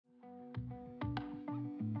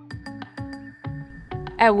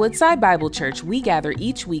At Woodside Bible Church, we gather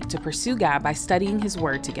each week to pursue God by studying His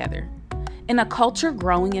Word together. In a culture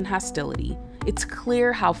growing in hostility, it's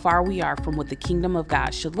clear how far we are from what the kingdom of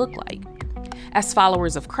God should look like. As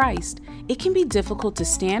followers of Christ, it can be difficult to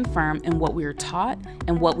stand firm in what we are taught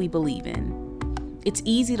and what we believe in. It's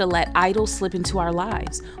easy to let idols slip into our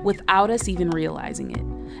lives without us even realizing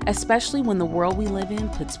it, especially when the world we live in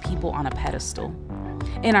puts people on a pedestal.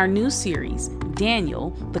 In our new series,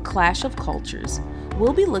 Daniel, The Clash of Cultures,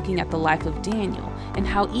 we'll be looking at the life of Daniel and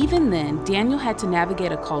how even then, Daniel had to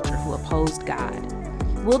navigate a culture who opposed God.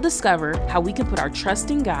 We'll discover how we can put our trust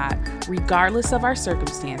in God regardless of our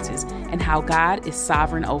circumstances and how God is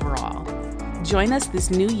sovereign over all. Join us this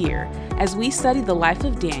new year as we study the life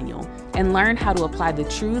of Daniel and learn how to apply the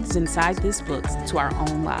truths inside this book to our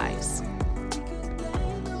own lives.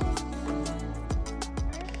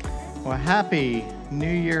 Well, happy New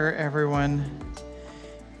Year, everyone.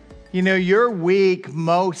 You know, your week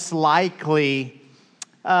most likely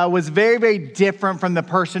was very, very different from the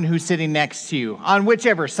person who's sitting next to you on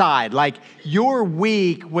whichever side. Like, your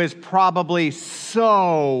week was probably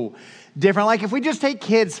so different. Like, if we just take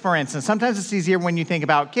kids, for instance, sometimes it's easier when you think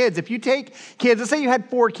about kids. If you take kids, let's say you had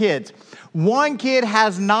 4 kids. One kid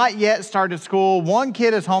has not yet started school. One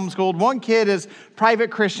kid is homeschooled. One kid is private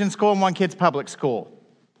Christian school, and one kid's public school.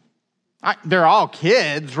 They're all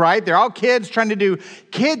kids, right? They're all kids trying to do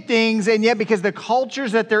kid things, and yet because the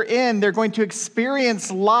cultures that they're in, they're going to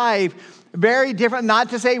experience life very different.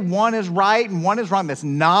 Not to say one is right and one is wrong. That's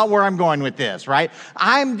not where I'm going with this, right?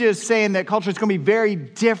 I'm just saying that culture is going to be very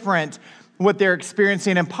different what they're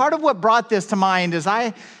experiencing. And part of what brought this to mind is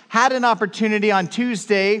I had an opportunity on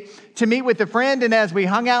Tuesday to meet with a friend, and as we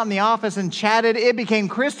hung out in the office and chatted, it became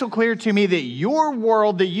crystal clear to me that your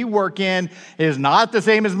world that you work in is not the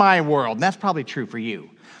same as my world. And that's probably true for you.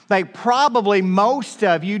 Like, probably most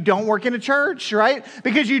of you don't work in a church, right?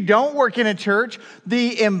 Because you don't work in a church,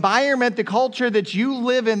 the environment, the culture that you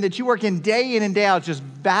live in, that you work in and day out is just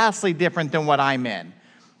vastly different than what I'm in.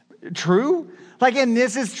 True? Like, and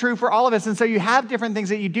this is true for all of us. And so you have different things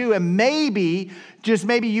that you do. And maybe, just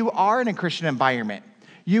maybe you are in a Christian environment.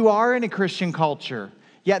 You are in a Christian culture.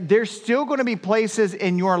 Yet there's still going to be places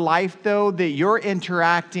in your life, though, that you're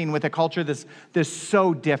interacting with a culture that's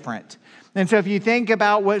so different. And so if you think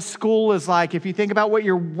about what school is like, if you think about what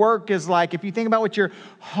your work is like, if you think about what your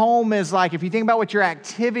home is like, if you think about what your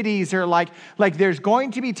activities are like there's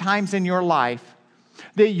going to be times in your life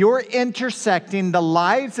that you're intersecting the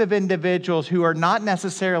lives of individuals who are not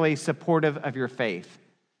necessarily supportive of your faith.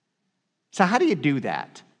 So how do you do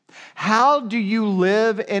that? How do you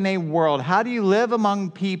live in a world? How do you live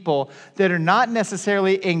among people that are not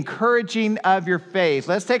necessarily encouraging of your faith?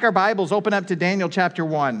 Let's take our Bibles, open up to Daniel chapter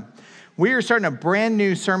 1. We are starting a brand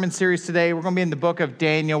new sermon series today. We're going to be in the book of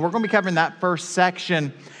Daniel. We're going to be covering that first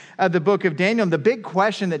section of the book of Daniel. And the big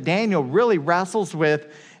question that Daniel really wrestles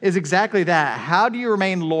with is exactly that. How do you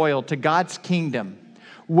remain loyal to God's kingdom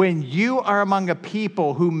when you are among a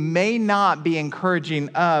people who may not be encouraging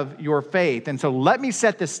of your faith? And so let me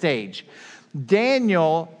set the stage.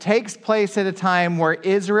 Daniel takes place at a time where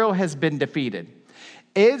Israel has been defeated.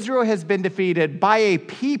 Israel has been defeated by a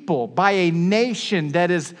people, by a nation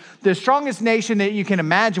that is the strongest nation that you can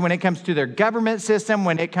imagine when it comes to their government system,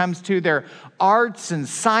 when it comes to their arts and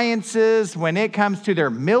sciences, when it comes to their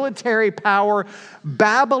military power.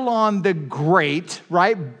 Babylon the Great,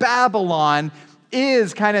 right? Babylon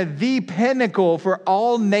is kind of the pinnacle for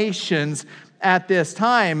all nations at this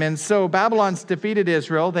time. And so Babylon's defeated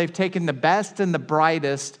Israel. They've taken the best and the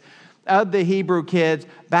brightest of the Hebrew kids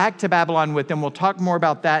back to Babylon with them. We'll talk more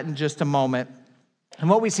about that in just a moment. And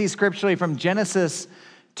what we see scripturally from Genesis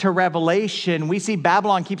to Revelation, we see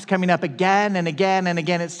Babylon keeps coming up again and again and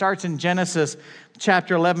again. It starts in Genesis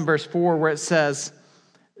chapter 11, verse 4, where it says,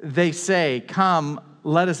 they say, "Come,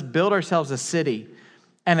 let us build ourselves a city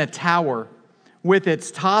and a tower with its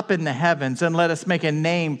top in the heavens, and let us make a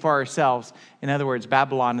name for ourselves." In other words,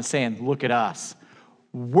 Babylon is saying, look at us.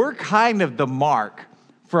 We're kind of the mark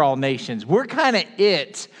for all nations. We're kind of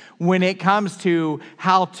it when it comes to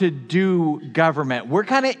how to do government. We're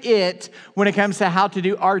kind of it when it comes to how to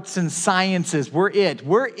do arts and sciences. We're it.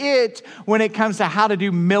 We're it when it comes to how to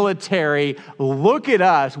do military. Look at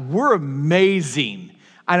us. We're amazing.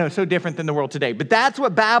 I know, so different than the world today. But that's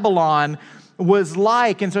what Babylon was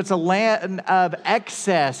like. And so it's a land of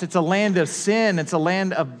excess. It's a land of sin. It's a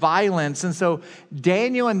land of violence. And so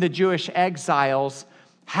Daniel and the Jewish exiles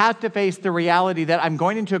have to face the reality that I'm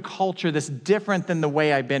going into a culture that's different than the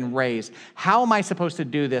way I've been raised. How am I supposed to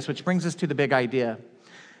do this? Which brings us to the big idea.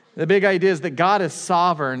 The big idea is that God is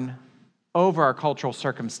sovereign over our cultural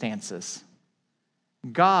circumstances.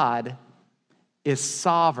 God is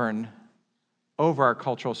sovereign over our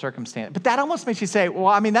cultural circumstance. But that almost makes you say, well,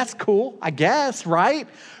 I mean, that's cool, I guess, right?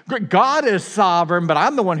 God is sovereign, but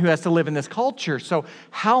I'm the one who has to live in this culture. So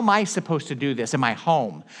how am I supposed to do this in my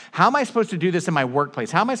home? How am I supposed to do this in my workplace?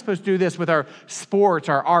 How am I supposed to do this with our sports,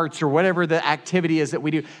 our arts, or whatever the activity is that we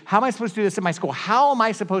do? How am I supposed to do this in my school? How am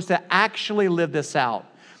I supposed to actually live this out?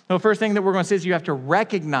 The first thing that we're going to say is you have to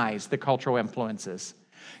recognize the cultural influences.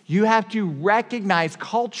 You have to recognize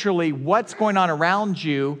culturally what's going on around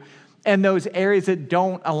you and those areas that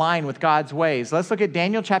don't align with God's ways. Let's look at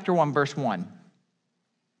Daniel chapter 1, verse 1.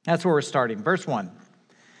 That's where we're starting. Verse 1.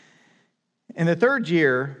 In the 3rd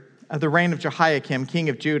year of the reign of Jehoiakim, king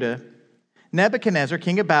of Judah, Nebuchadnezzar,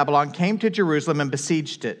 king of Babylon, came to Jerusalem and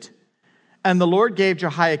besieged it. And the Lord gave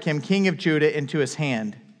Jehoiakim, king of Judah, into his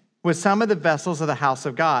hand, with some of the vessels of the house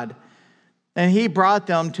of God. And he brought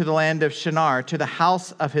them to the land of Shinar, to the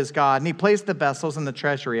house of his God, and he placed the vessels in the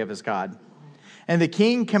treasury of his God. And the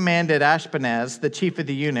king commanded Ashpenaz, the chief of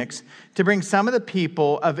the eunuchs, to bring some of the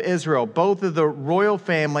people of Israel, both of the royal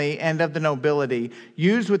family and of the nobility,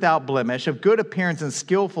 used without blemish, of good appearance and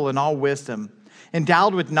skillful in all wisdom,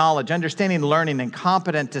 endowed with knowledge, understanding, learning, and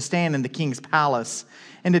competent to stand in the king's palace,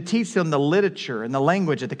 and to teach them the literature and the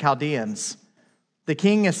language of the Chaldeans. The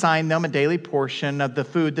king assigned them a daily portion of the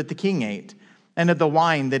food that the king ate, and of the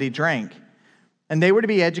wine that he drank. And they were to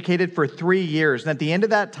be educated for 3 years. And at the end of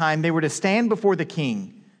that time, they were to stand before the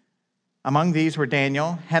king. Among these were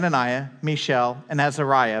Daniel, Hananiah, Mishael, and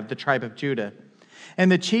Azariah of the tribe of Judah.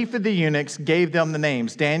 And the chief of the eunuchs gave them the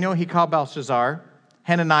names. Daniel he called Belshazzar,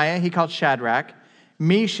 Hananiah he called Shadrach,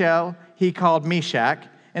 Mishael he called Meshach,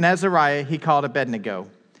 and Azariah he called Abednego.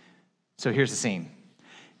 So here's the scene.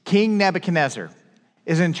 King Nebuchadnezzar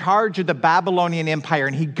is in charge of the Babylonian Empire,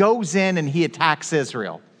 and he goes in and he attacks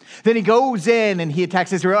Israel. Then he goes in and he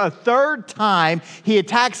attacks Israel. A 3rd time, he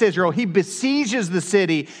attacks Israel. He besieges the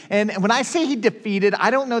city. And when I say he defeated, I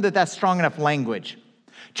don't know that that's strong enough language.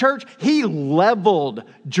 Church, he leveled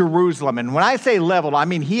Jerusalem. And when I say leveled, I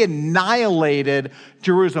mean he annihilated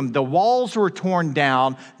Jerusalem. The walls were torn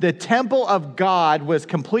down. The temple of God was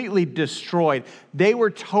completely destroyed. They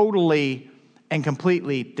were totally and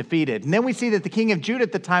completely defeated. And then we see that the king of Judah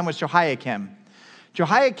at the time was Jehoiakim.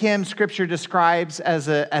 Jehoiakim, Scripture describes as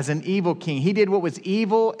an evil king. He did what was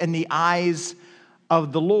evil in the eyes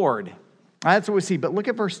of the Lord. That's what we see. But look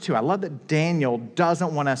at verse 2. I love that Daniel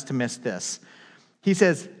doesn't want us to miss this. He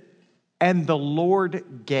says, and the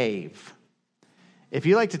Lord gave. If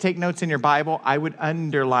you like to take notes in your Bible, I would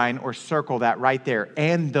underline or circle that right there.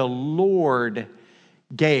 And the Lord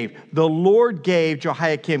gave. The Lord gave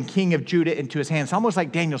Jehoiakim, king of Judah, into his hands. It's almost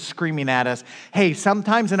like Daniel screaming at us, hey,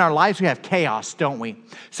 sometimes in our lives we have chaos, don't we?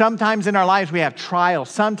 Sometimes in our lives we have trials.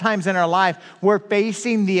 Sometimes in our life we're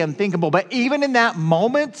facing the unthinkable. But even in that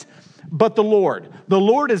moment, but the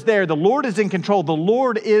Lord is there. The Lord is in control. The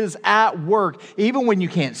Lord is at work. Even when you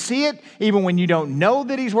can't see it, even when you don't know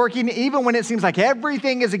that he's working, even when it seems like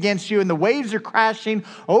everything is against you and the waves are crashing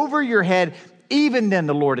over your head, even then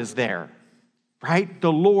the Lord is there. Right?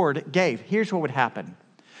 The Lord gave. Here's what would happen.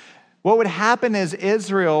 What would happen is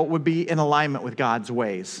Israel would be in alignment with God's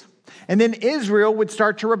ways. And then Israel would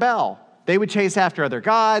start to rebel. They would chase after other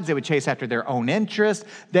gods. They would chase after their own interests.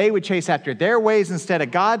 They would chase after their ways instead of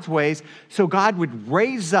God's ways. So God would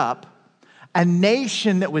raise up a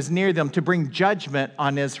nation that was near them to bring judgment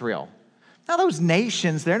on Israel. Now those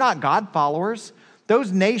nations, they're not God followers.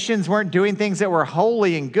 Those nations weren't doing things that were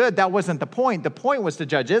holy and good. That wasn't the point. The point was to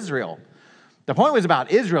judge Israel. The point was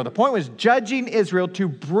about Israel. The point was judging Israel to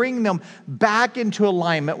bring them back into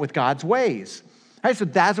alignment with God's ways. All right, so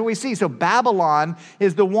that's what we see. So Babylon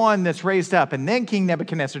is the one that's raised up. And then King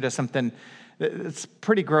Nebuchadnezzar does something that's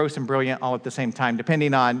pretty gross and brilliant all at the same time,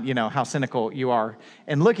 depending on, how cynical you are.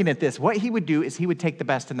 And looking at this, what he would do is he would take the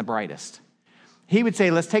best and the brightest. He would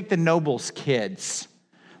say, let's take the nobles' kids.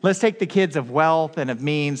 Let's take the kids of wealth and of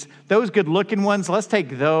means. Those good-looking ones, let's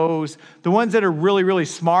take those. The ones that are really, really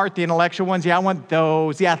smart, the intellectual ones, I want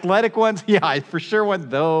those. The athletic ones, I for sure want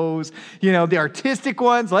those. The artistic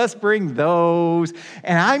ones, let's bring those.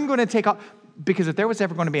 And I'm going to take off, because if there was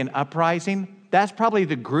ever going to be an uprising, that's probably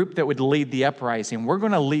the group that would lead the uprising. We're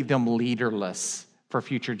going to leave them leaderless for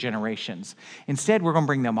future generations. Instead, we're going to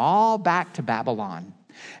bring them all back to Babylon.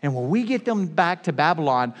 And when we get them back to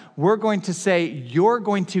Babylon, we're going to say, you're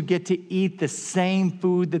going to get to eat the same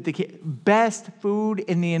food that the best food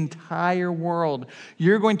in the entire world.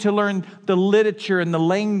 You're going to learn the literature and the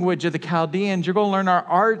language of the Chaldeans. You're going to learn our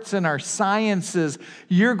arts and our sciences.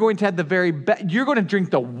 You're going to have the very best. You're going to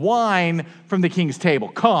drink the wine from the king's table.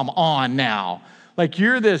 Come on now. Like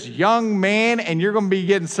you're this young man and you're going to be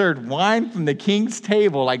getting served wine from the king's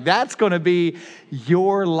table. Like that's going to be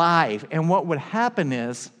your life. And what would happen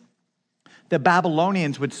is the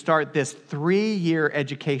Babylonians would start this 3-year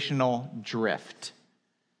educational drift.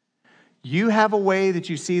 You have a way that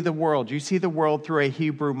you see the world. You see the world through a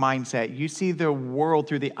Hebrew mindset. You see the world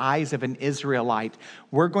through the eyes of an Israelite.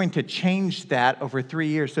 We're going to change that over 3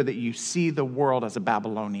 years so that you see the world as a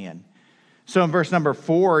Babylonian. So in verse number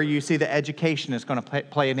 4, you see the education is going to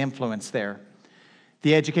play an influence there.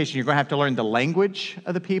 The education, you're going to have to learn the language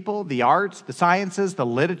of the people, the arts, the sciences, the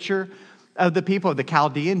literature of the people, of the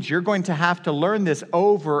Chaldeans. You're going to have to learn this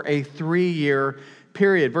over a 3-year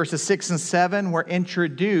period. Verses 6 and 7, we're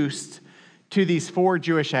introduced to these 4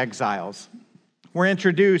 Jewish exiles. We're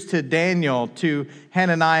introduced to Daniel, to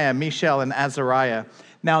Hananiah, Mishael, and Azariah.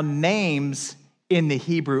 Now, names in the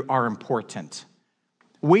Hebrew are important.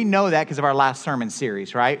 We know that because of our last sermon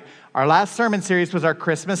series, right? Our last sermon series was our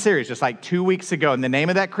Christmas series, just like 2 weeks ago. And the name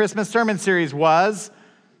of that Christmas sermon series was,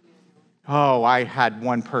 oh, I had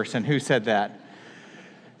one person who said that.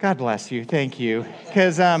 God bless you. Thank you.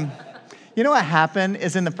 Because, you know what happened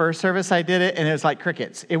is in the first service I did it, and it was like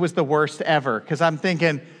crickets. It was the worst ever because I'm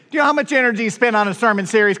thinking, do you know how much energy you spent on a sermon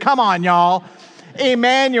series? Come on, y'all.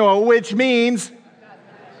 Emmanuel, which means,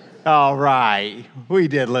 all right, we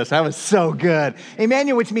did listen. That was so good.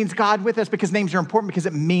 Emmanuel, which means God with us, because names are important because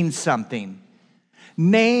it means something.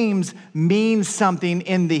 Names mean something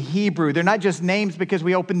in the Hebrew. They're not just names because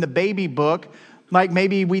we opened the baby book like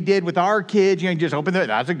maybe we did with our kids. You just open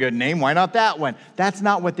that's a good name. Why not that one? That's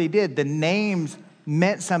not what they did. The names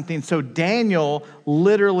meant something. So Daniel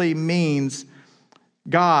literally means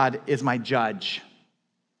God is my judge.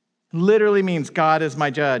 Literally means God is my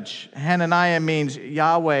judge. Hananiah means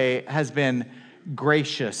Yahweh has been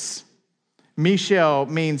gracious. Mishael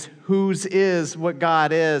means whose is what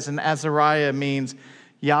God is. And Azariah means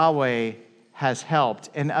Yahweh has helped.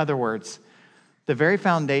 In other words, the very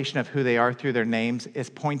foundation of who they are through their names is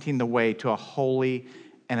pointing the way to a holy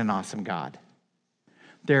and an awesome God.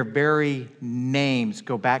 Their very names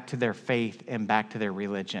go back to their faith and back to their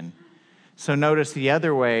religion. So notice the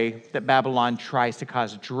other way that Babylon tries to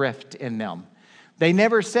cause drift in them. They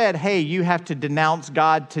never said, hey, you have to denounce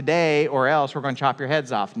God today or else we're going to chop your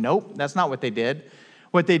heads off. Nope, that's not what they did.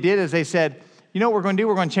 What they did is they said, you know what we're going to do?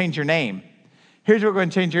 We're going to change your name. Here's what we're going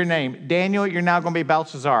to change your name. Daniel, you're now going to be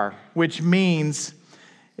Belshazzar, which means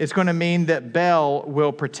it's going to mean that Bel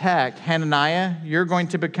will protect. Hananiah, you're going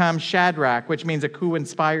to become Shadrach, which means a who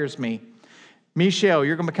inspires me. Mishael,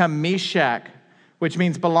 you're going to become Meshach, which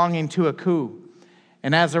means belonging to a coup.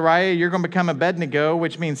 And Azariah, you're going to become Abednego,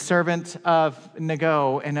 which means servant of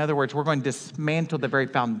Nego. In other words, we're going to dismantle the very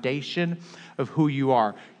foundation of who you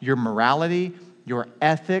are. Your morality, your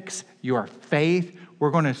ethics, your faith.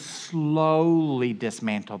 We're going to slowly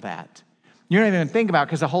dismantle that. You don't even think about it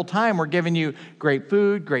because the whole time we're giving you great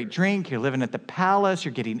food, great drink. You're living at the palace.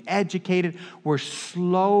 You're getting educated. We're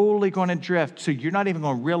slowly going to drift. So you're not even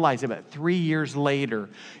going to realize it, but 3 years later,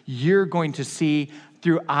 you're going to see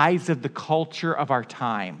through eyes of the culture of our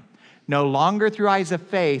time. No longer through eyes of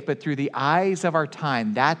faith, but through the eyes of our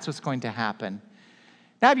time. That's what's going to happen.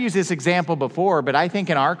 Now, I've used this example before, but I think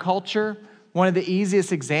in our culture, one of the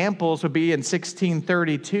easiest examples would be in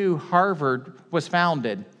 1632, Harvard was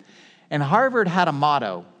founded. And Harvard had a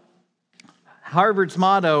motto. Harvard's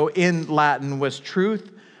motto in Latin was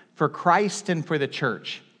truth for Christ and for the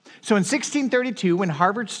church. So in 1632, when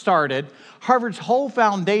Harvard started, Harvard's whole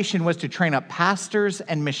foundation was to train up pastors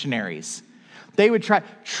and missionaries. They would try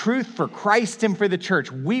truth for Christ and for the church.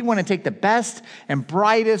 We want to take the best and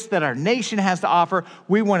brightest that our nation has to offer.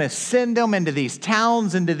 We want to send them into these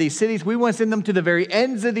towns, into these cities. We want to send them to the very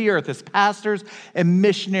ends of the earth as pastors and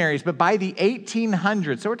missionaries. But by the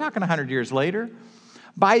 1800s, so we're talking 100 years later,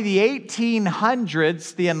 by the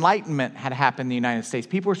 1800s, the Enlightenment had happened in the United States.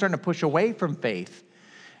 People were starting to push away from faith.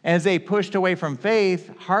 As they pushed away from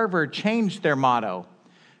faith, Harvard changed their motto.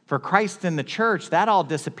 For Christ and the church, that all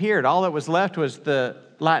disappeared. All that was left was the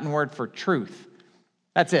Latin word for truth.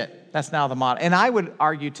 That's it. That's now the motto. And I would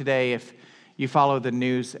argue today, if you follow the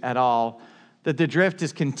news at all, that the drift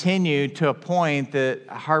has continued to a point that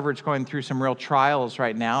Harvard's going through some real trials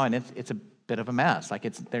right now, and it's a bit of a mess.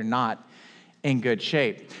 They're not in good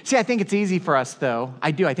shape. See, I think it's easy for us, though.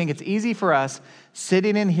 I think it's easy for us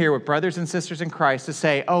sitting in here with brothers and sisters in Christ to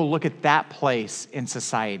say, oh, look at that place in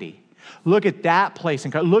society. Look at that place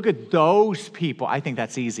in Christ. Look at those people. I think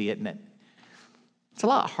that's easy, isn't it? It's a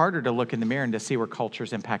lot harder to look in the mirror and to see where culture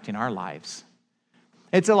is impacting our lives.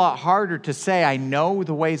 It's a lot harder to say, I know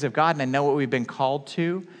the ways of God and I know what we've been called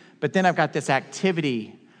to, but then I've got this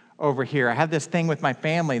activity over here. I have this thing with my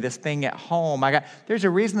family, this thing at home. There's a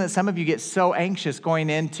reason that some of you get so anxious going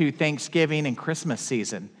into Thanksgiving and Christmas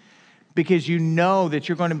season, because you know that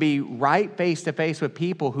you're going to be right face to face with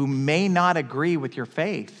people who may not agree with your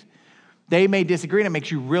faith. They may disagree, and it makes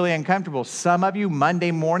you really uncomfortable. Some of you,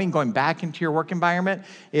 Monday morning, going back into your work environment,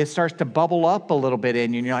 it starts to bubble up a little bit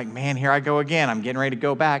in you, and you're like, man, here I go again. I'm getting ready to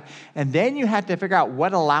go back. And then you have to figure out,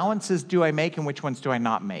 what allowances do I make and which ones do I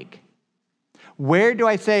not make? Where do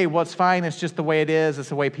I say, well, it's fine, it's just the way it is, it's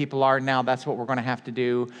the way people are now, that's what we're going to have to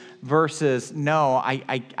do, versus, no,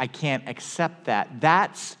 I can't accept that.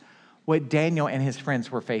 That's what Daniel and his friends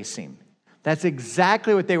were facing. That's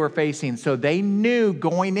exactly what they were facing. So they knew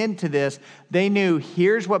going into this, they knew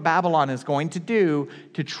here's what Babylon is going to do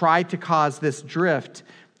to try to cause this drift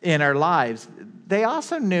in our lives. They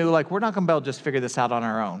also knew, like, we're not going to be able to just figure this out on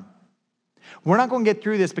our own. We're not going to get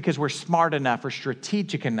through this because we're smart enough or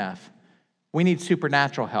strategic enough. We need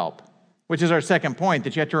supernatural help, which is our second point,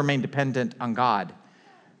 that you have to remain dependent on God.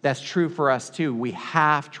 That's true for us too. We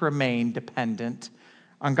have to remain dependent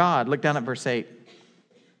on God. Look down at verse 8.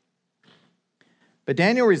 But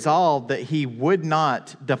Daniel resolved that he would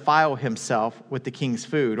not defile himself with the king's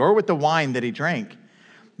food or with the wine that he drank.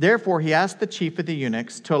 Therefore, he asked the chief of the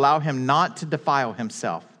eunuchs to allow him not to defile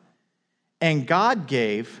himself. And God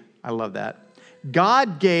gave, I love that,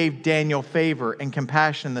 God gave Daniel favor and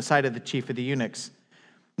compassion in the sight of the chief of the eunuchs.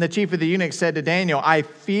 And the chief of the eunuchs said to Daniel, I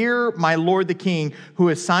fear my lord the king, who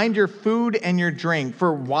assigned your food and your drink.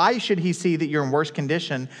 For why should he see that you're in worse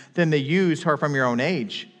condition than the youths who are from your own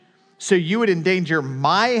age? So you would endanger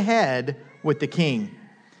my head with the king.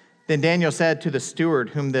 Then Daniel said to the steward,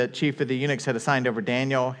 whom the chief of the eunuchs had assigned over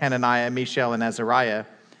Daniel, Hananiah, Mishael, and Azariah,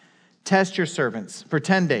 test your servants for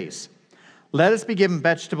 10 days. Let us be given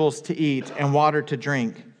vegetables to eat and water to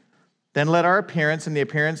drink. Then let our appearance and the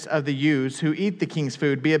appearance of the youths who eat the king's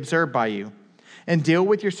food be observed by you, and deal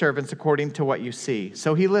with your servants according to what you see.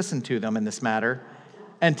 So he listened to them in this matter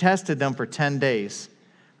and tested them for 10 days.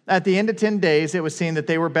 At the end of 10 days, it was seen that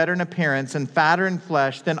they were better in appearance and fatter in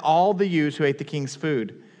flesh than all the youths who ate the king's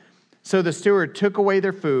food. So the steward took away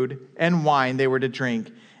their food and wine they were to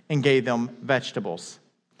drink and gave them vegetables.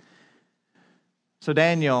 So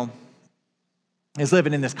Daniel is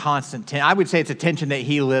living in this constant tension. I would say it's a tension that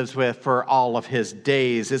he lives with for all of his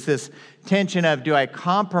days. It's this tension of, do I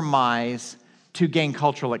compromise to gain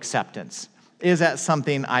cultural acceptance? Is that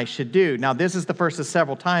something I should do? Now, this is the first of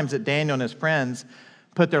several times that Daniel and his friends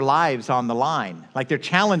put their lives on the line. Like, they're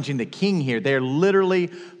challenging the king here. They're literally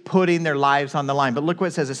putting their lives on the line. But look what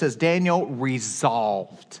it says. It says, Daniel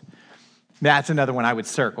resolved. That's another one I would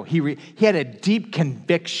circle. He had a deep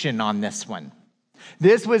conviction on this one.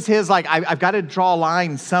 This was his, like, I've got to draw a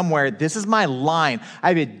line somewhere. This is my line. I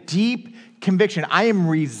have a deep conviction. I am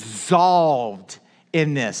resolved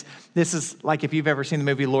in this. This is like, if you've ever seen the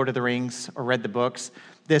movie Lord of the Rings or read the books,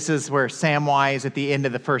 this is where Samwise at the end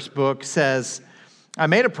of the first book says, I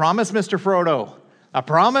made a promise, Mr. Frodo. A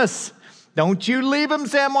promise. Don't you leave him,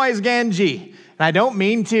 Samwise Gamgee. And I don't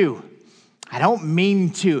mean to. I don't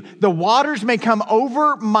mean to. The waters may come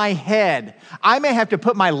over my head. I may have to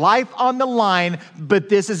put my life on the line, but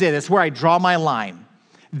this is it. It's where I draw my line.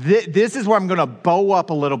 This is where I'm going to bow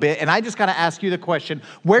up a little bit. And I just got to ask you the question,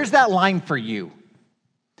 where's that line for you?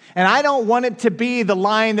 And I don't want it to be the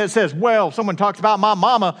line that says, well, if someone talks about my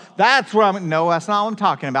mama, that's where no, that's not what I'm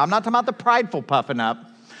talking about. I'm not talking about the prideful puffing up.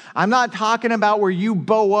 I'm not talking about where you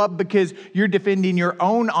bow up because you're defending your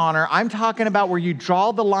own honor. I'm talking about where you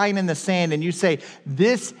draw the line in the sand and you say,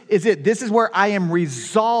 this is it. This is where I am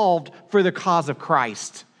resolved for the cause of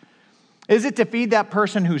Christ. Is it to feed that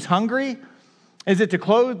person who's hungry? Is it to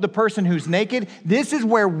clothe the person who's naked? This is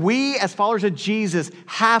where we, as followers of Jesus,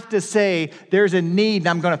 have to say, there's a need, and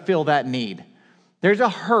I'm going to fill that need. There's a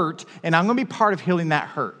hurt, and I'm going to be part of healing that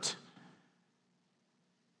hurt.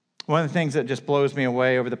 One of the things that just blows me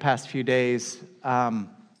away over the past few days, I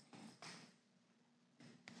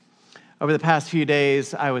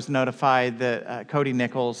was notified that Cody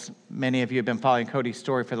Nichols, many of you have been following Cody's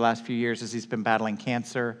story for the last few years as he's been battling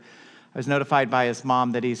cancer. I was notified by his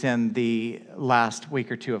mom that he's in the last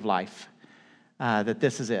week or two of life, that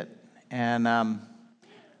this is it. And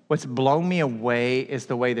what's blown me away is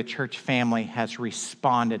the way the church family has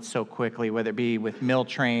responded so quickly, whether it be with meal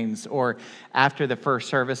trains or after the first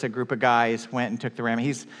service, a group of guys went and took the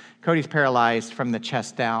ram. Cody's paralyzed from the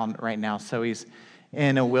chest down right now, so he's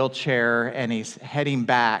in a wheelchair and he's heading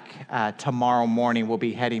back tomorrow morning. We'll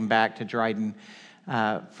be heading back to Dryden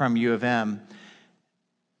from U of M.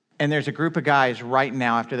 And there's a group of guys right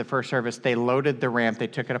now after the first service, they loaded the ramp, they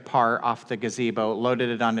took it apart off the gazebo,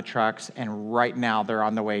 loaded it onto trucks, and right now they're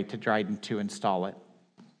on the way to Dryden to install it.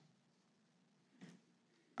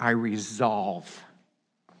 I resolve.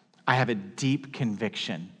 I have a deep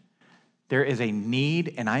conviction. There is a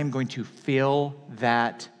need, and I am going to fill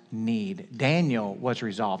that need. Daniel was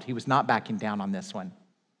resolved. He was not backing down on this one.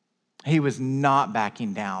 He was not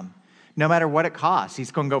backing down. No matter what it costs,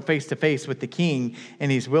 he's going to go face to face with the king,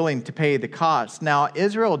 and he's willing to pay the cost. Now,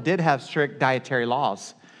 Israel did have strict dietary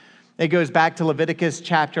laws. It goes back to Leviticus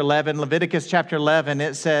chapter 11. Leviticus chapter 11,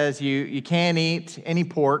 it says you can't eat any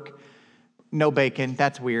pork, no bacon.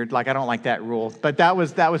 That's weird. I don't like that rule. But that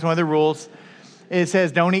was one of the rules. It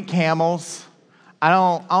says don't eat camels. I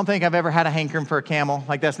don't think I've ever had a hankering for a camel.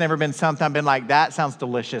 That's never been something I've been like, that sounds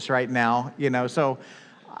delicious right now, So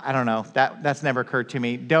I don't know. That's never occurred to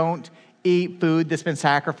me. Don't eat food that's been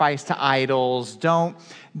sacrificed to idols. Don't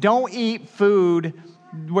eat food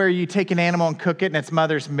where you take an animal and cook it in its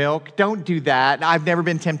mother's milk. Don't do that. I've never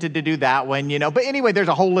been tempted to do that one, But anyway, there's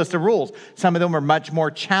a whole list of rules. Some of them are much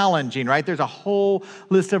more challenging, right? There's a whole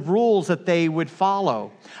list of rules that they would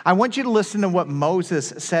follow. I want you to listen to what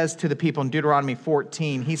Moses says to the people in Deuteronomy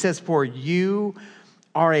 14. He says, "For you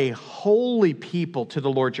are a holy people to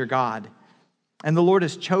the Lord your God. And the Lord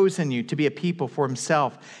has chosen you to be a people for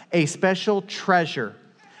himself, a special treasure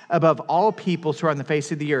above all peoples who are on the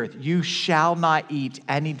face of the earth. You shall not eat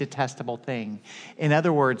any detestable thing." In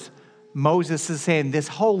other words, Moses is saying this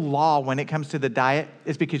whole law when it comes to the diet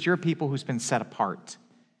is because you're a people who's been set apart.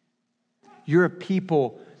 You're a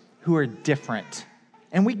people who are different.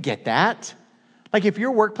 And we get that. If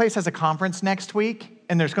your workplace has a conference next week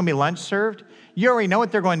and there's going to be lunch served, you already know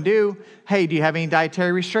what they're going to do. Hey, do you have any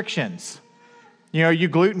dietary restrictions? Are you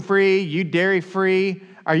gluten-free? You dairy-free?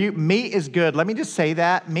 Meat is good. Let me just say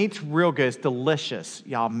that. Meat's real good. It's delicious.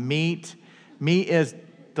 Y'all, meat is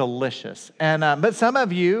delicious. And but some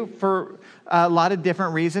of you, for a lot of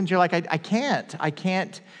different reasons, you're like, I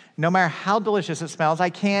can't, no matter how delicious it smells, I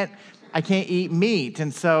can't eat meat.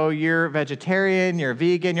 And so you're vegetarian, you're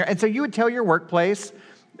vegan, and so you would tell your workplace,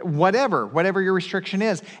 whatever your restriction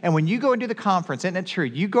is. And when you go into the conference, isn't it true?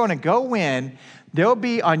 You're going to go in, there'll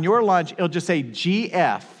be on your lunch, it'll just say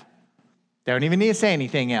GF. They don't even need to say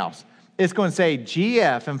anything else. It's going to say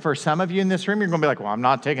GF. And for some of you in this room, you're going to be like, well, I'm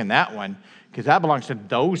not taking that one because that belongs to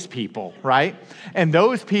those people, right? And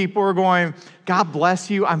those people are going, God bless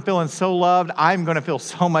you. I'm feeling so loved. I'm going to feel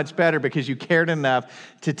so much better because you cared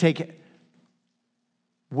enough to take it.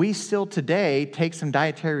 We still today take some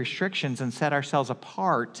dietary restrictions and set ourselves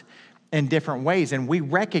apart in different ways. And we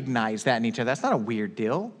recognize that in each other. That's not a weird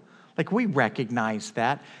deal. We recognize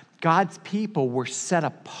that. God's people were set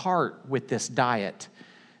apart with this diet.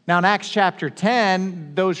 Now in Acts chapter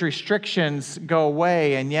 10, those restrictions go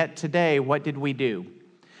away. And yet today, what did we do?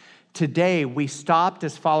 Today, we stopped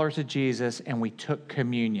as followers of Jesus and we took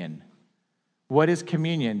communion. What is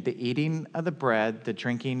communion? The eating of the bread, the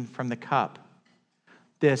drinking from the cup.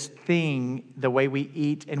 This thing, the way we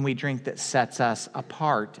eat and we drink that sets us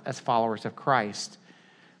apart as followers of Christ,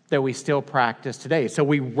 that we still practice today. So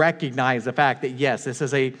we recognize the fact that, yes, this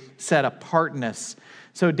is a set apartness.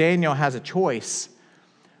 So Daniel has a choice.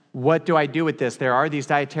 What do I do with this? There are these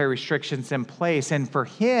dietary restrictions in place. And for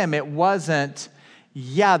him, it wasn't,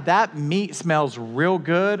 that meat smells real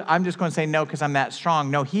good. I'm just going to say no because I'm that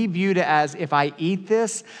strong. No, he viewed it as if I eat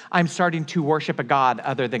this, I'm starting to worship a God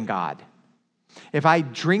other than God. If I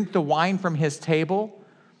drink the wine from his table,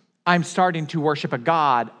 I'm starting to worship a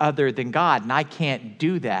God other than God, and I can't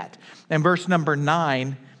do that. And verse number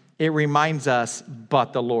 9, it reminds us,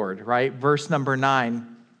 but the Lord, right? Verse number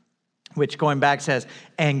 9, which going back says,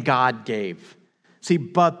 and God gave. See,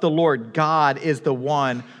 but the Lord, God is the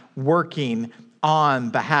one working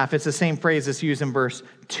on behalf. It's the same phrase that's used in verse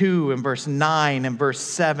 2 and verse 9 and verse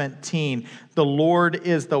 17. The Lord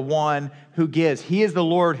is the one who gives. He is the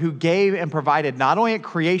Lord who gave and provided. Not only at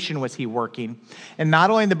creation was he working, and not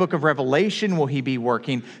only in the book of Revelation will he be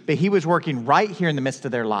working, but he was working right here in the midst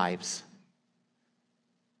of their lives.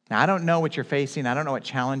 Now, I don't know what you're facing. I don't know what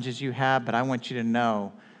challenges you have, but I want you to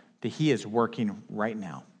know that he is working right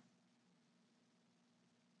now.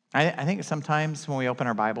 I think sometimes when we open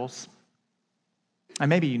our Bibles, and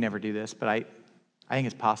maybe you never do this, but I think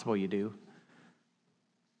it's possible you do.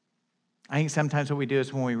 I think sometimes what we do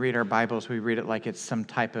is when we read our Bibles, we read it like it's some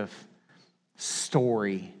type of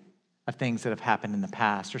story of things that have happened in the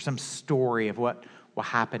past or some story of what will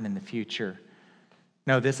happen in the future.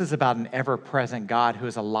 No, this is about an ever-present God who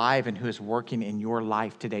is alive and who is working in your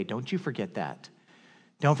life today. Don't you forget that.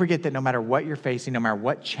 Don't forget that no matter what you're facing, no matter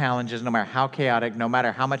what challenges, no matter how chaotic, no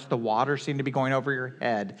matter how much the waters seem to be going over your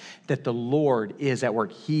head, that the Lord is at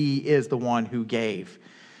work. He is the one who gave.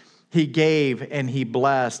 He gave and he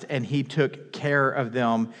blessed and he took care of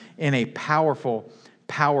them in a powerful,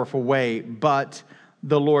 powerful way. But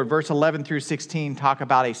the Lord. Verse 11 through 16 talk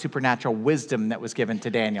about a supernatural wisdom that was given to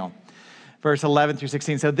Daniel. Verse 11 through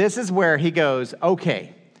 16. So this is where he goes,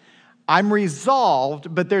 okay, I'm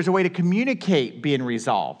resolved, but there's a way to communicate being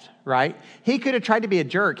resolved, right? He could have tried to be a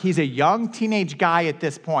jerk. He's a young teenage guy at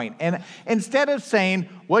this point. And instead of saying,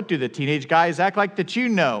 what do the teenage guys act like that you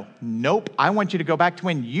know? Nope, I want you to go back to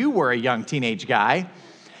when you were a young teenage guy.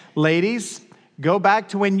 Ladies, go back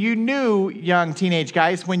to when you knew young teenage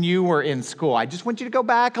guys when you were in school. I just want you to go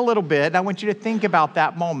back a little bit. I want you to think about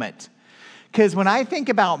that moment. Because when I think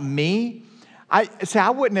about me, I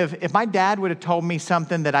wouldn't have, if my dad would have told me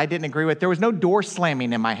something that I didn't agree with, there was no door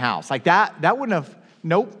slamming in my house. Like that wouldn't have,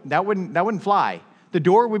 nope, that wouldn't fly. The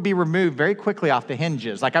door would be removed very quickly off the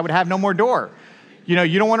hinges. Like I would have no more door. You know,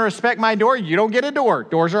 you don't want to respect my door, you don't get a door.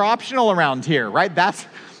 Doors are optional around here, right? That's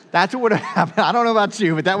what would have happened. I don't know about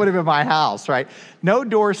you, but that would have been my house, right? No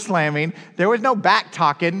door slamming. There was no back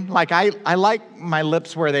talking. Like I like my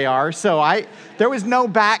lips where they are, so there was no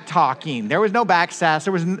back talking. There was no back sass.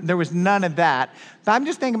 There was none of that. But I'm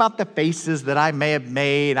just thinking about the faces that I may have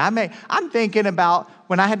made. I'm thinking about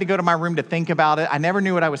when I had to go to my room to think about it. I never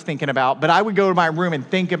knew what I was thinking about, but I would go to my room and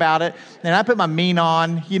think about it. And I put my mean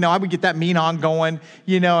on. You know, I would get that mean on going.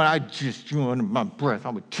 You know, and I just under my breath. I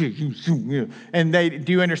would tell you. And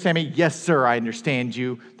do you understand me? Yes, sir. I understand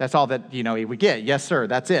you. That's all that he would get. Yes, sir.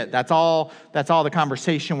 That's it. That's all the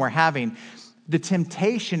conversation we're having. The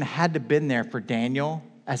temptation had to have been there for Daniel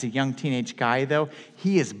as a young teenage guy, though.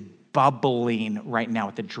 He is bubbling right now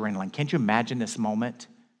with adrenaline. Can't you imagine this moment?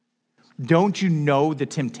 Don't you know the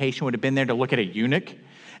temptation would have been there to look at a eunuch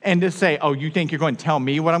and to say, oh, you think you're going to tell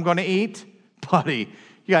me what I'm going to eat? Buddy,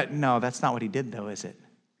 no, that's not what he did, though, is it?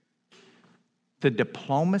 The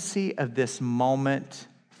diplomacy of this moment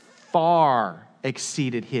far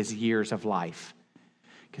exceeded his years of life.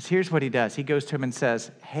 Because here's what he does. He goes to him and says,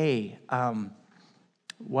 hey,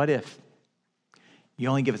 what if you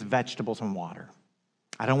only give us vegetables and water?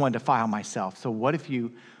 I don't want to defile myself. So what if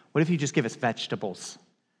you just give us vegetables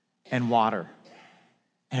and water?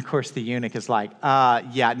 And of course, the eunuch is like,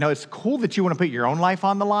 yeah, no, it's cool that you want to put your own life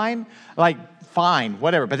on the line. Like, fine,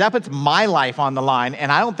 whatever. But that puts my life on the line,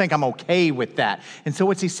 and I don't think I'm okay with that. And so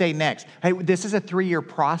what's he say next? Hey, this is a 3-year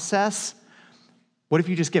process. What if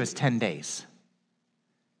you just give us 10 days?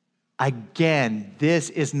 Again, this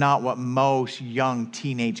is not what most young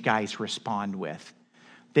teenage guys respond with.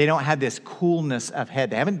 They don't have this coolness of head.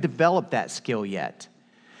 They haven't developed that skill yet.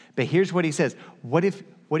 But here's what he says. What if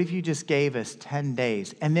you just gave us 10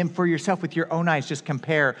 days? And then for yourself, with your own eyes, just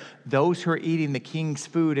compare those who are eating the king's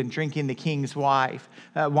food and drinking the king's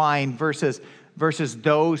wine versus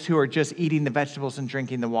those who are just eating the vegetables and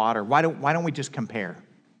drinking the water. Why don't we just compare?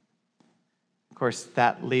 Of course,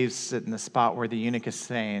 that leaves it in the spot where the eunuch is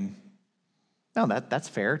saying, no, that's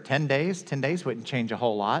fair. 10 days wouldn't change a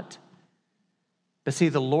whole lot. But see,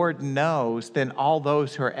 the Lord knows then all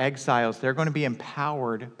those who are exiles, they're going to be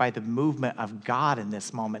empowered by the movement of God in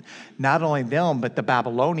this moment. Not only them, but the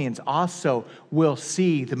Babylonians also will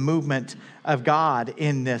see the movement of God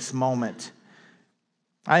in this moment.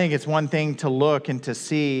 I think it's one thing to look and to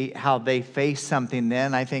see how they face something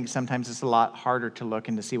then. I think sometimes it's a lot harder to look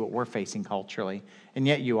and to see what we're facing culturally. And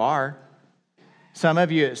yet you are. Some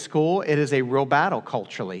of you at school, it is a real battle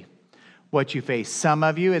culturally, what you face. Some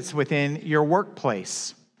of you, it's within your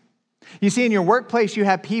workplace. You see, in your workplace, you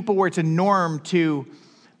have people where it's a norm to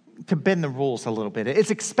bend the rules a little bit.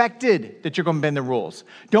 It's expected that you're going to bend the rules.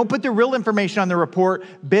 Don't put the real information on the report,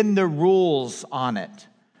 bend the rules on it.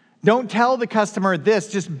 Don't tell the customer this,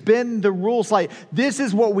 just bend the rules like this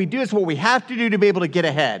is what we do, it's what we have to do to be able to get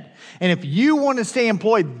ahead. And if you want to stay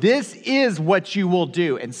employed, this is what you will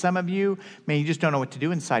do. And some of you, man, you just don't know what to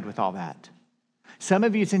do inside with all that. Some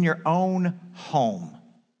of you, it's in your own home.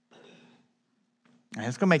 And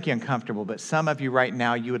it's going to make you uncomfortable, but some of you right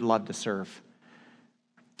now, you would love to serve.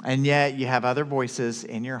 And yet you have other voices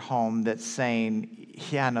in your home that's saying,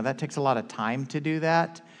 yeah, no, that takes a lot of time to do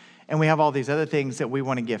that. And we have all these other things that we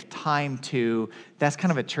want to give time to. That's kind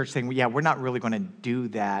of a church thing. Yeah, we're not really going to do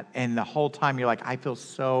that. And the whole time you're like, I feel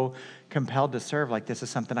so compelled to serve, like this is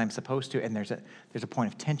something I'm supposed to. And there's a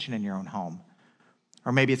point of tension in your own home.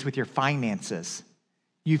 Or maybe it's with your finances.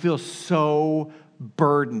 You feel so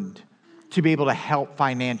burdened to be able to help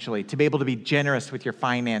financially, to be able to be generous with your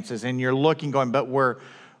finances. And you're looking, going, but we're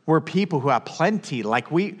people who have plenty.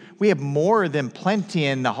 Like we have more than plenty.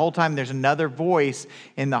 And the whole time there's another voice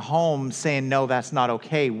in the home saying, no, that's not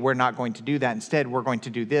okay. We're not going to do that. Instead, we're going to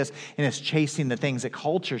do this. And it's chasing the things that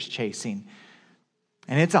culture's chasing.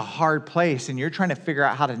 And it's a hard place, and you're trying to figure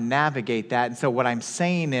out how to navigate that. And so what I'm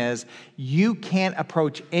saying is you can't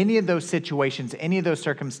approach any of those situations, any of those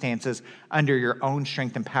circumstances under your own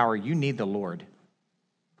strength and power. You need the Lord.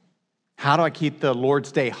 How do I keep the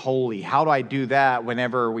Lord's Day holy? How do I do that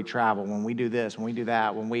whenever we travel, when we do this, when we do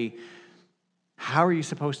that, How are you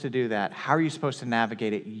supposed to do that? How are you supposed to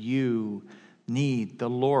navigate it? You need the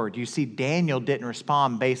Lord. You see, Daniel didn't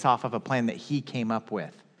respond based off of a plan that he came up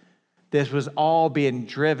with. This was all being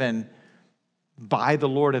driven by the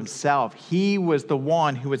Lord himself. He was the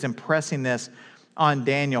one who was impressing this on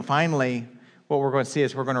Daniel. Finally, what we're going to see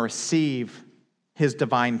is we're going to receive his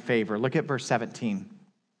divine favor. Look at verse 17.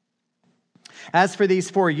 As for these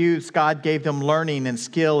 4 youths, God gave them learning and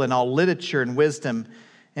skill in all literature and wisdom.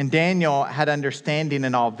 And Daniel had understanding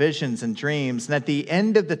in all visions and dreams. And at the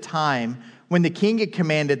end of the time, when the king had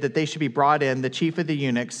commanded that they should be brought in, the chief of the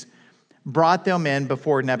eunuchs brought them in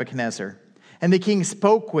before Nebuchadnezzar. And the king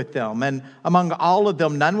spoke with them, and among all of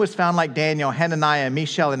them none was found like Daniel, Hananiah,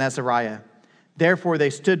 Mishael, and Azariah. Therefore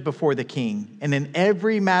they stood before the king, and in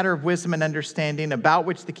every matter of wisdom and understanding about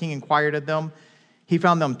which the king inquired of them, he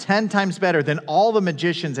found them 10 times better than all the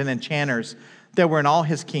magicians and enchanters that were in all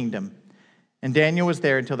his kingdom. And Daniel was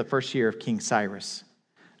there until the first year of King Cyrus.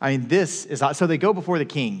 So they go before the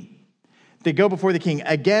king. They go before the king.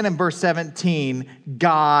 Again in verse 17,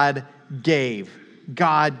 God gave.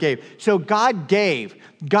 So God gave.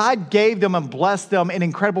 God gave them and blessed them in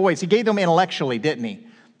incredible ways. He gave them intellectually, didn't he?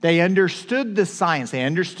 They understood the science. They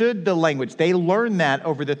understood the language. They learned that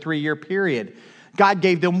over the 3-year period. God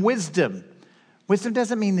gave them wisdom. Wisdom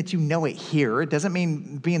doesn't mean that you know it here. It doesn't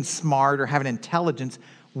mean being smart or having intelligence.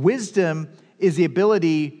 Wisdom is the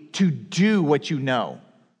ability to do what you know,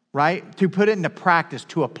 right? To put it into practice,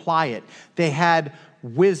 to apply it. They had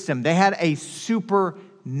wisdom. They had a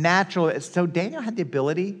supernatural. So Daniel had the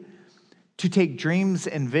ability to take dreams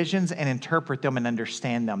and visions and interpret them and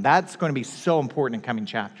understand them. That's going to be so important in coming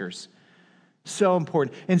chapters. So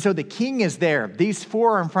important. And so the king is there. These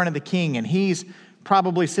 4 are in front of the king, and he's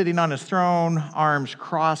probably sitting on his throne, arms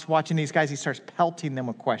crossed, watching these guys. He starts pelting them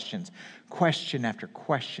with questions. Question after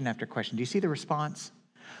question after question. Do you see the response?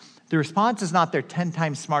 The response is not they're 10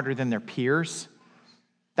 times smarter than their peers.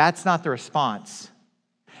 That's not the response.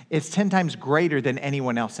 It's 10 times greater than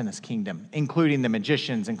anyone else in his kingdom, including the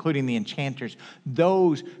magicians, including the enchanters,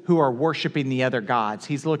 those who are worshiping the other gods.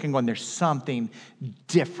 He's looking on, there's something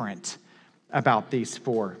different about these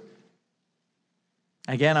 4.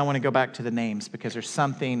 Again, I want to go back to the names because there's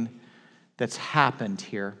something that's happened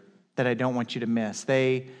here that I don't want you to miss.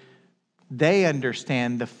 They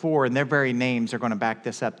understand the 4, and their very names are going to back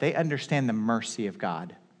this up. They understand the mercy of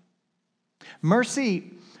God.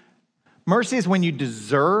 Mercy is when you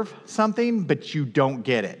deserve something, but you don't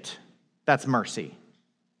get it. That's mercy.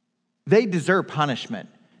 They deserve punishment.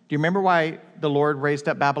 Do you remember why the Lord raised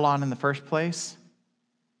up Babylon in the first place?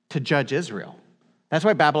 To judge Israel. That's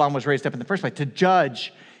why Babylon was raised up in the first place, to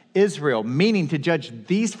judge Israel, meaning to judge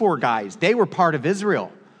these 4 guys. They were part of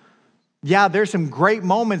Israel. Yeah, there's some great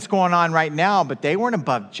moments going on right now, but they weren't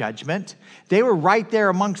above judgment. They were right there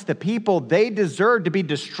amongst the people. They deserved to be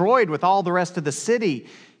destroyed with all the rest of the city,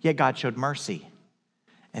 yet God showed mercy.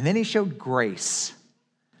 And then he showed grace.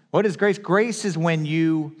 What is grace? Grace is when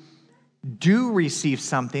you do receive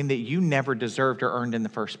something that you never deserved or earned in the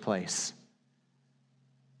first place.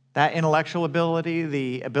 That intellectual ability,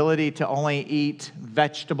 the ability to only eat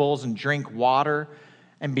vegetables and drink water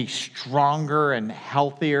and be stronger and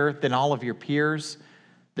healthier than all of your peers,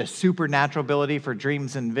 the supernatural ability for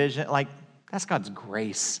dreams and vision, that's God's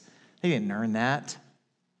grace. They didn't earn that.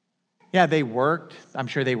 Yeah, they worked. I'm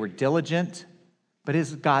sure they were diligent, but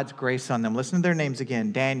it's God's grace on them. Listen to their names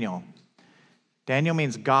again. Daniel. Daniel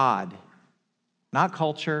means God, not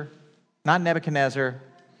culture, not Nebuchadnezzar,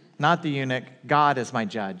 not the eunuch. God is my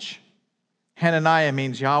judge. Hananiah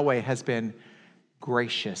means Yahweh has been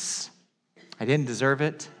gracious. I didn't deserve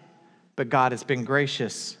it, but God has been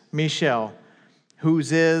gracious. Mishael,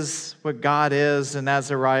 whose is what God is, and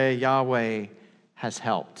Azariah, Yahweh has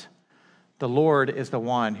helped. The Lord is the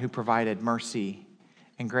one who provided mercy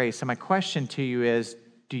and grace. And my question to you is,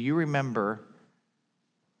 do you remember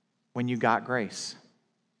when you got grace?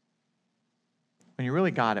 When you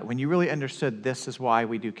really got it, when you really understood this is why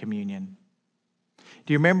we do communion.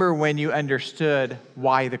 Do you remember when you understood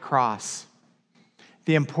why the cross?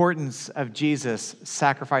 The importance of Jesus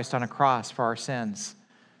sacrificed on a cross for our sins.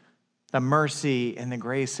 The mercy and the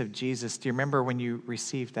grace of Jesus. Do you remember when you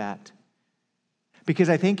received that? Because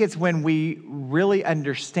I think it's when we really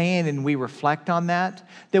understand and we reflect on that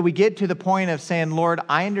we get to the point of saying, Lord,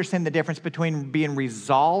 I understand the difference between being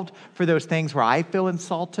resolved for those things where I feel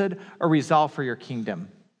insulted or resolved for your kingdom.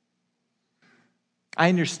 I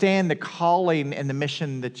understand the calling and the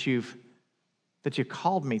mission that you've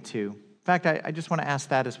called me to. In fact, I just want to ask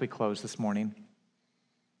that as we close this morning.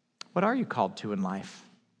 What are you called to in life?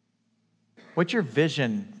 What's your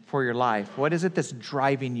vision for your life? What is it that's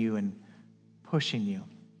driving you and pushing you?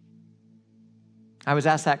 I was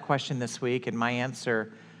asked that question this week, and my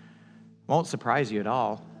answer won't surprise you at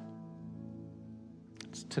all.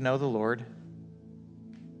 It's to know the Lord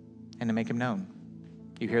and to make him known.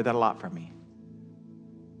 You hear that a lot from me.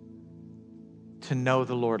 To know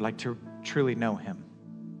the Lord, like to truly know him.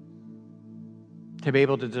 To be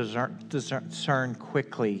able to discern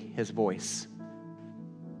quickly his voice.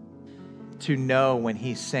 To know when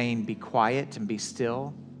he's saying, be quiet and be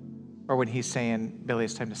still, or when he's saying, Billy,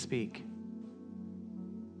 it's time to speak.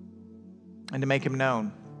 And to make him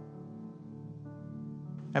known.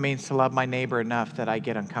 That means to love my neighbor enough that I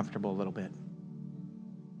get uncomfortable a little bit.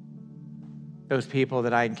 Those people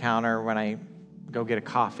that I encounter when I go get a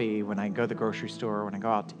coffee, when I go to the grocery store, when I go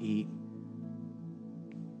out to eat.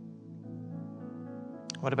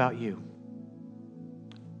 What about you?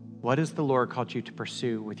 What has the Lord called you to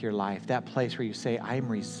pursue with your life? That place where you say, I am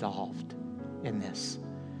resolved in this.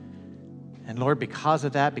 And Lord, because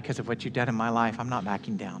of that, because of what you've done in my life, I'm not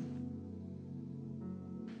backing down.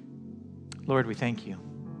 Lord, we thank you.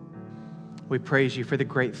 We praise you for the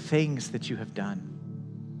great things that you have done.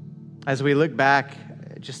 As we look back,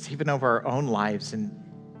 just even over our own lives and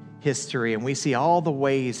history, and we see all the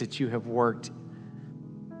ways that you have worked.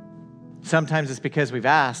 Sometimes it's because we've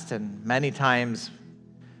asked, and many times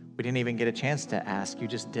we didn't even get a chance to ask. You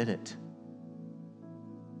just did it.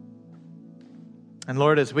 And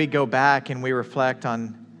Lord, as we go back and we reflect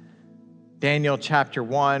on Daniel chapter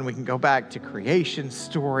 1, we can go back to creation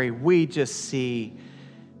story. We just see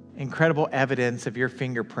incredible evidence of your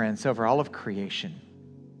fingerprints over all of creation.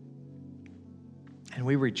 And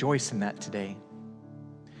we rejoice in that today.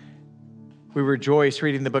 We rejoice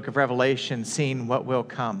reading the book of Revelation, seeing what will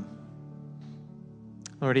come.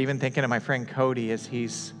 Lord, even thinking of my friend Cody as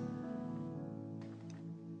he's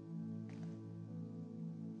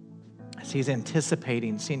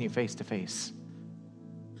anticipating seeing you face to face.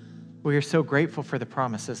 We are so grateful for the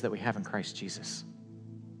promises that we have in Christ Jesus.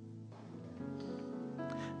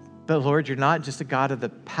 But Lord, you're not just a God of the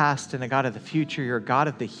past and a God of the future. You're a God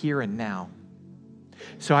of the here and now.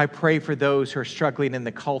 So I pray for those who are struggling in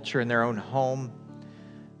the culture in their own home,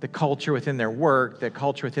 the culture within their work, the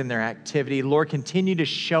culture within their activity. Lord, continue to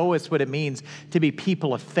show us what it means to be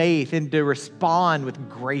people of faith and to respond with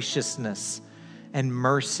graciousness and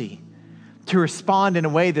mercy, to respond in a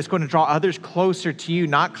way that's going to draw others closer to you,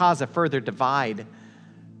 not cause a further divide.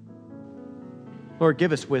 Lord,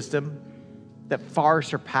 give us wisdom that far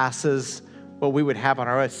surpasses what we would have on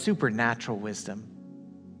our own, supernatural wisdom.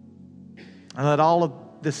 And let all of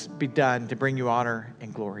this be done to bring you honor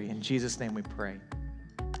and glory. In Jesus' name we pray.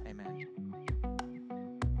 Amen.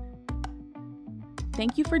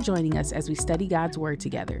 Thank you for joining us as we study God's Word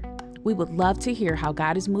together. We would love to hear how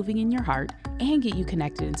God is moving in your heart and get you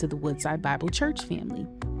connected into the Woodside Bible Church family.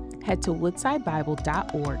 Head to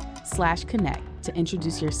woodsidebible.org/connect to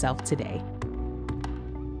introduce yourself today.